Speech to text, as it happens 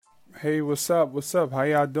Hey, what's up? What's up? How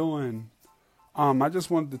y'all doing? I just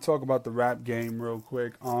wanted to talk about the rap game real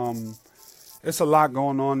quick. It's a lot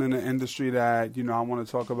going on in the industry that I want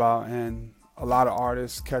to talk about, and a lot of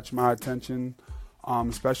artists catch my attention,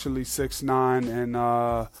 especially 6ix9ine and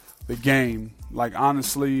the game. Like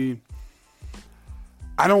honestly,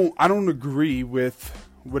 I don't agree with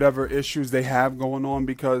whatever issues they have going on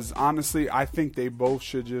because honestly, I think they both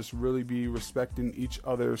should just really be respecting each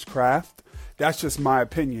other's craft. That's just my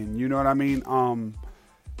opinion. You know what I mean?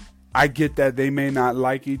 I get that they may not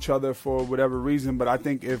like each other for whatever reason, but I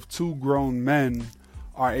think if two grown men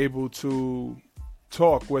are able to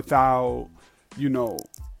talk without,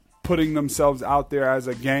 putting themselves out there as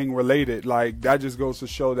a gang related, like that just goes to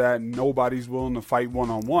show that nobody's willing to fight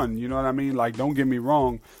one on one. You know what I mean? Like, don't get me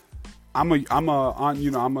wrong. I'm an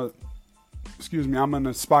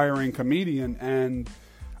aspiring comedian, and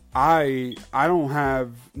I don't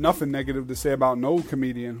have nothing negative to say about no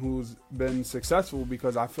comedian who's been successful,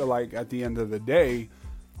 because I feel like at the end of the day,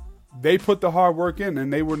 they put the hard work in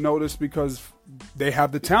and they were noticed because they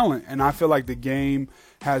have the talent. And I feel like the game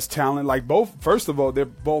has talent. Like first of all, they're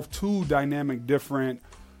both two dynamic, different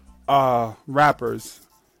rappers.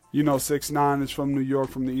 6ix9ine is from New York,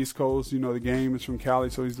 from the East Coast. The game is from Cali,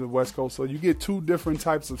 so he's the West Coast. So you get two different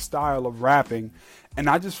types of style of rapping. And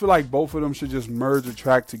I just feel like both of them should just merge a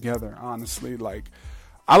track together, honestly. Like,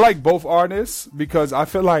 I like both artists because I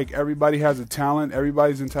feel like everybody has a talent.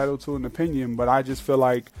 Everybody's entitled to an opinion. But I just feel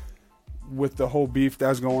like with the whole beef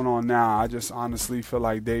that's going on now, I just honestly feel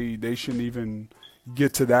like they shouldn't even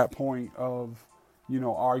get to that point of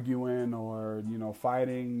arguing or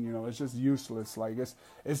fighting. It's just useless. Like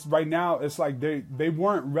it's right now, it's like they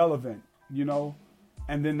weren't relevant,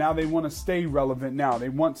 and then now they want to stay relevant. Now they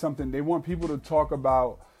want something. They want people to talk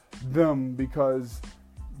about them because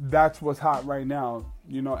that's what's hot right now.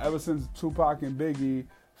 Ever since Tupac and Biggie,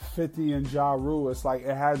 50 and Ja Rule, it's like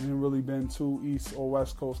it hasn't really been two East or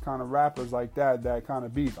West Coast kind of rappers like that kind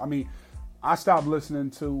of beef. I mean, I stopped listening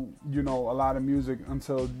to, a lot of music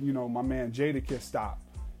until, my man Jadakiss stopped.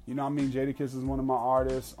 Jadakiss is one of my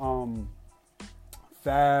artists.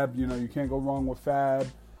 Fab, you can't go wrong with Fab.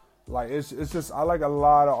 Like it's just, I like a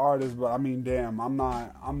lot of artists, but I mean, damn, I'm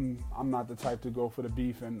not the type to go for the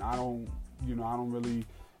beef, and I don't really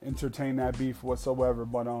entertain that beef whatsoever.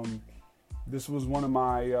 But this was one of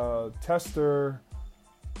my tester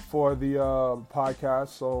for the podcast,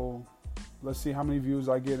 so let's see how many views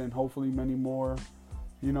I get, and hopefully many more,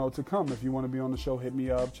 to come. If you want to be on the show, hit me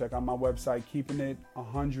up. Check out my website,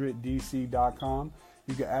 keepingit100dc.com.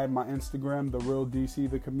 You can add my Instagram, The Real DC,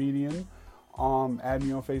 the comedian. Add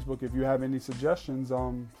me on Facebook. If you have any suggestions,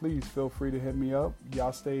 please feel free to hit me up.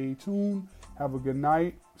 Y'all stay tuned. Have a good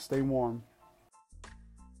night. Stay warm.